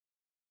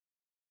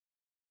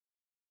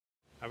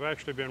I've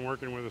actually been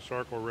working with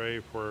ASARCO Ray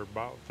for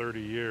about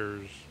 30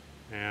 years,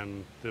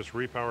 and this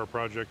repower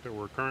project that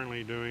we're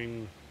currently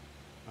doing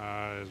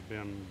has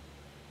been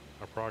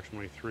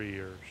approximately 3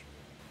 years.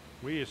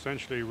 We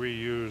essentially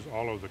reuse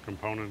all of the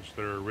components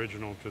that are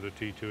original to the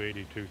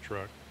T282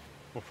 truck.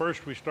 Well,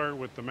 first we start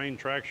with the main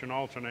traction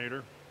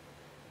alternator.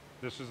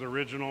 This is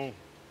original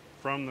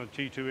from the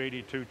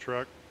T282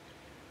 truck,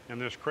 and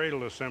this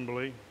cradle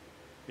assembly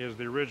is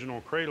the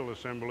original cradle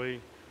assembly.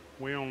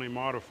 We only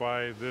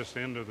modify this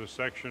end of the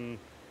section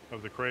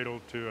of the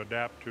cradle to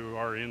adapt to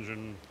our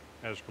engine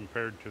as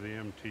compared to the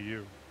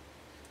MTU.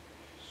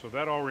 So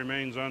that all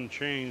remains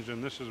unchanged,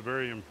 and this is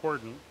very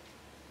important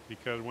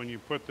because when you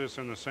put this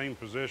in the same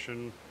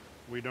position,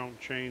 we don't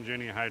change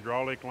any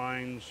hydraulic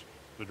lines,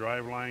 the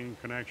drive line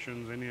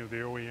connections, any of the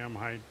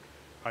OEM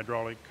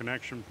hydraulic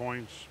connection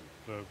points,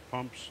 the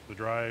pumps, the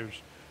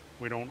drives.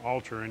 We don't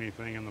alter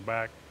anything in the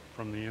back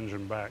from the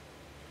engine back.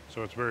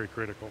 So it's very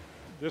critical.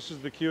 This is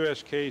the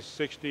QSK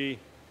 60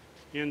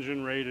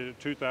 engine rated at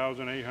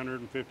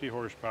 2,850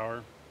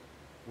 horsepower.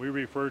 We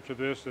refer to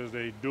this as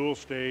a dual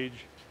stage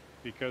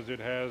because it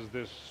has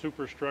this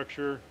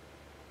superstructure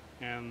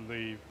and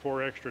the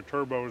 4 extra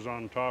turbos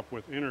on top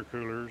with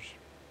intercoolers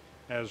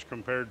as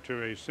compared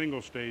to a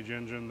single stage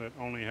engine that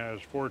only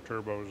has 4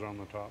 turbos on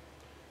the top.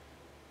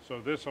 So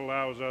this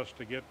allows us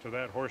to get to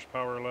that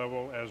horsepower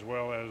level as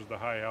well as the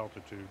high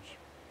altitudes.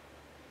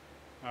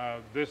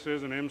 This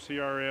is an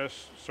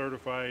MCRS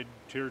certified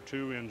Tier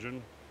 2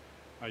 engine.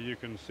 You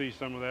can see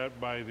some of that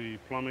by the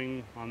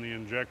plumbing on the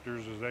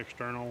injectors is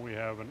external. We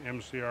have an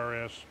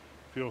MCRS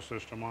fuel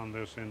system on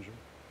this engine.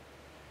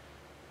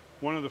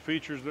 One of the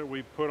features that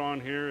we put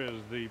on here is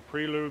the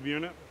pre-lube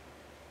unit.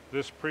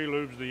 This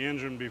pre-lubes the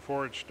engine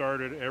before it's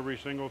started every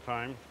single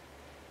time.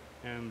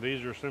 And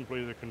these are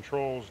simply the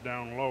controls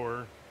down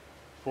lower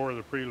for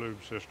the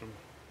pre-lube system.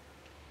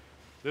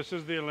 This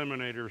is the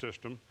Eliminator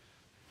System.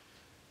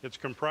 It's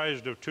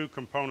comprised of 2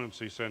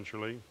 components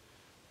essentially.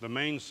 The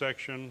main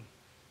section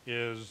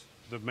is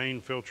the main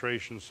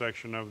filtration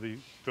section of the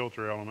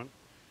filter element,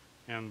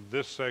 and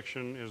this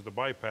section is the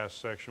bypass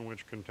section,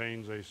 which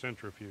contains a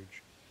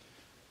centrifuge.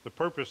 The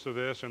purpose of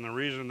this, and the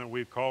reason that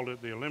we've called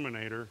it the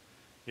Eliminator,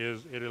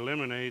 is it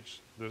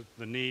eliminates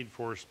the need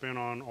for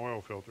spin-on oil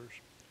filters,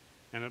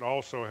 and it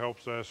also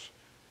helps us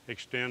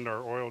extend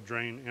our oil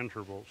drain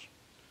intervals.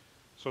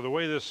 So the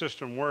way this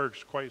system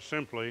works, quite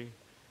simply,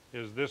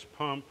 is this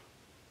pump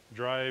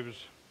drives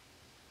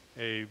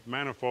a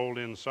manifold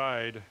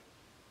inside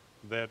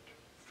that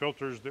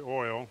filters the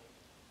oil,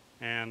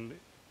 and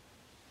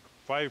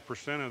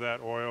 5% of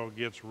that oil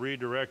gets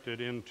redirected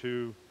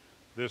into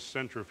this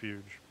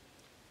centrifuge.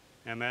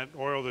 And that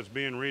oil that's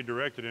being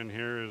redirected in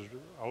here is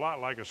a lot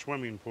like a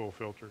swimming pool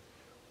filter.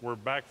 We're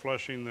back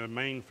flushing the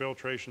main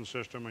filtration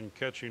system and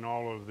catching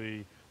all of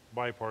the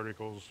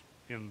biparticles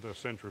in the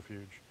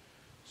centrifuge.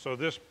 So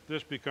this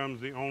becomes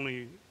the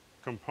only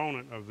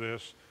component of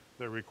this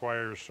that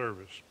requires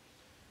service.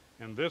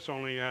 And this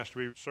only has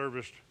to be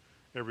serviced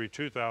every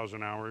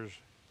 2,000 hours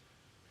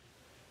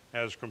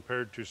as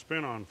compared to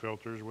spin-on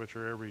filters, which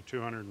are every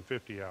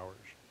 250 hours.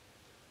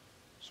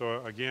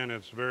 So again,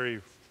 it's very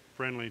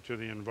friendly to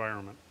the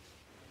environment.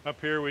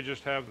 Up here we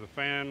just have the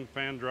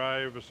fan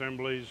drive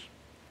assemblies,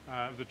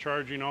 the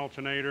charging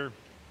alternator.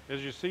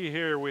 As you see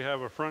here, we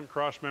have a front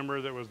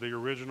crossmember that was the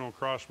original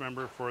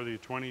crossmember for the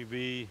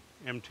 20V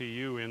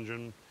MTU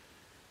engine,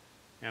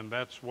 and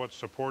that's what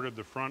supported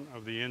the front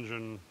of the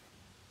engine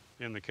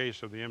in the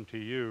case of the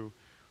MTU.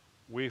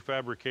 We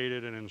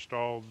fabricated and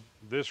installed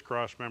this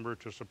crossmember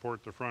to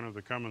support the front of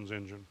the Cummins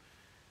engine.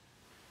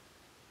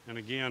 And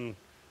again,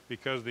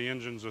 because the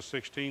engine's a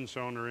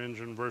 16-cylinder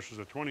engine versus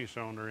a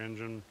 20-cylinder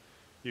engine,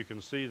 you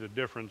can see the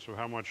difference of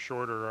how much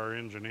shorter our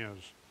engine is.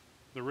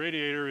 The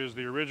radiator is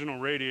the original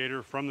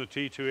radiator from the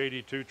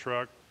T282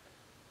 truck.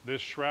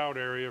 This shroud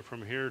area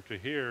from here to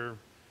here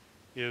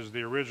is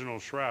the original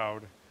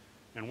shroud.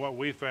 And what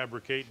we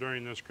fabricate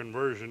during this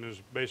conversion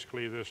is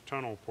basically this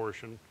tunnel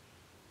portion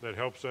that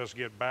helps us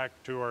get back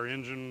to our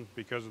engine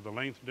because of the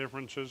length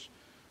differences.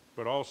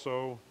 But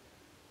also,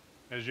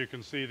 as you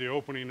can see the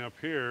opening up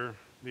here,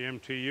 the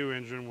MTU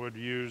engine would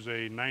use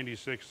a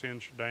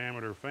 96-inch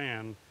diameter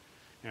fan,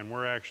 and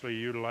we're actually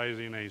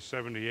utilizing a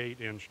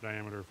 78-inch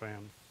diameter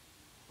fan.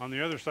 On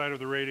the other side of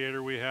the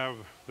radiator, we have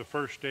the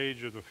first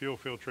stage of the fuel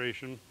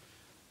filtration.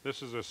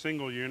 This is a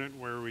single unit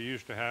where we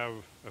used to have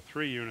a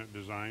 3-unit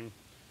design.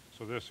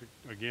 So this,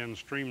 again,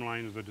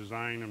 streamlines the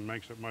design and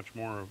makes it much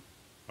more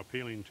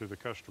appealing to the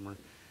customer.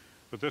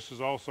 But this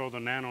is also the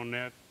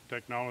NanoNet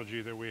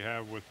technology that we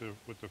have with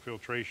the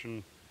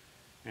filtration.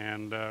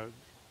 And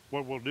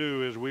what we'll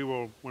do is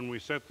when we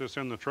set this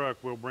in the truck,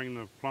 we'll bring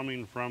the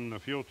plumbing from the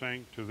fuel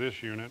tank to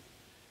this unit.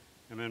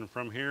 And then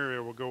from here,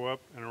 it will go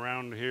up and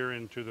around here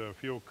into the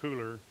fuel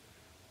cooler,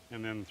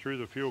 and then through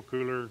the fuel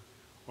cooler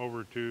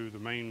over to the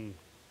main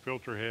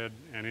filter head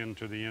and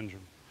into the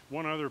engine.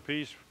 One other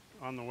piece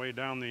on the way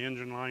down the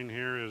engine line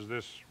here is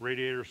this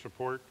radiator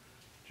support.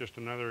 Just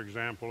another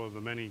example of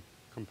the many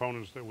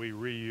components that we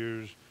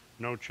reuse.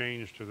 No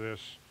change to this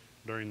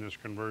during this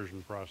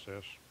conversion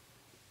process.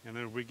 And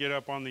then if we get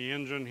up on the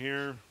engine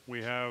here,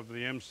 we have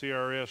the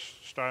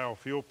MCRS style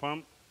fuel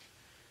pump.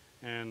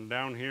 And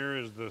down here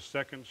is the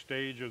second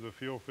stage of the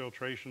fuel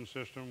filtration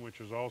system, which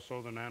is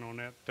also the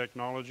NanoNet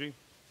technology.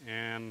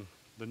 And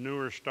the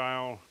newer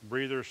style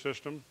breather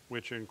system,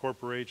 which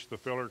incorporates the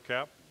filler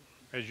cap.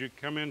 As you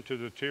come into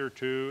the Tier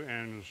 2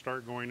 and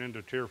start going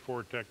into Tier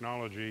 4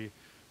 technology,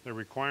 the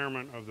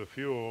requirement of the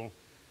fuel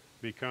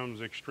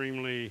becomes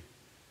extremely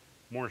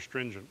more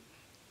stringent.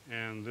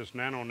 And this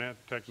NanoNet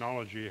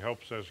technology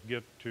helps us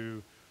get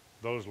to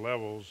those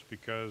levels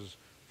because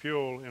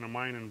fuel in a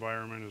mine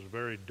environment is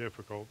very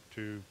difficult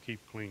to keep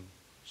clean.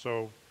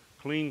 So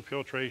clean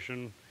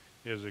filtration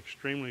is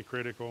extremely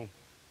critical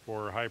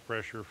for high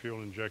pressure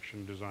fuel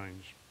injection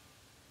designs.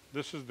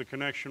 This is the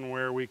connection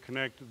where we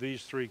connect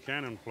these three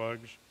cannon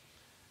plugs,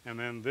 and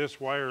then this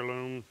wire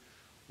loom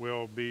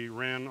will be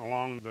ran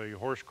along the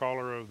horse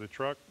collar of the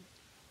truck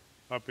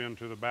up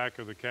into the back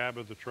of the cab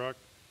of the truck,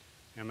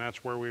 and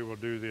that's where we will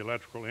do the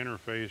electrical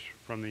interface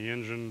from the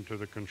engine to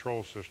the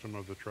control system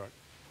of the truck.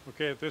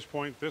 Okay, at this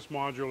point, this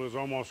module is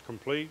almost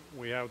complete.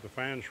 We have the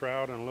fan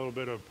shroud and a little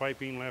bit of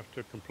piping left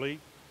to complete,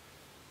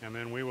 and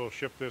then we will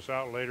ship this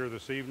out later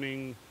this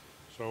evening.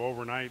 So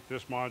overnight,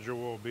 this module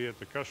will be at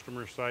the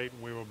customer site,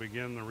 and we will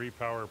begin the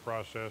repower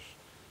process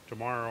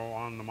tomorrow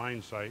on the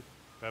mine site.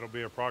 That'll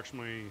be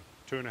approximately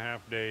 2.5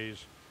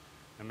 days,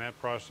 and that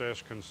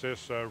process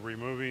consists of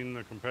removing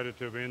the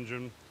competitive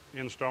engine,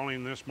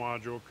 installing this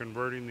module,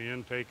 converting the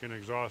intake and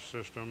exhaust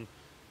system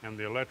and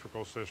the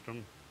electrical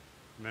system,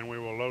 and then we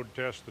will load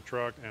test the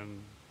truck and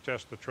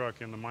test the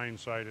truck in the mine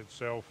site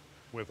itself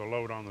with a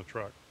load on the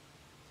truck.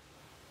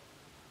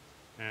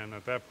 And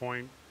at that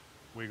point,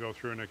 we go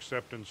through an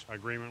acceptance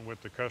agreement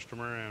with the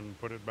customer and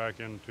put it back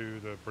into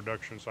the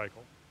production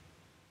cycle.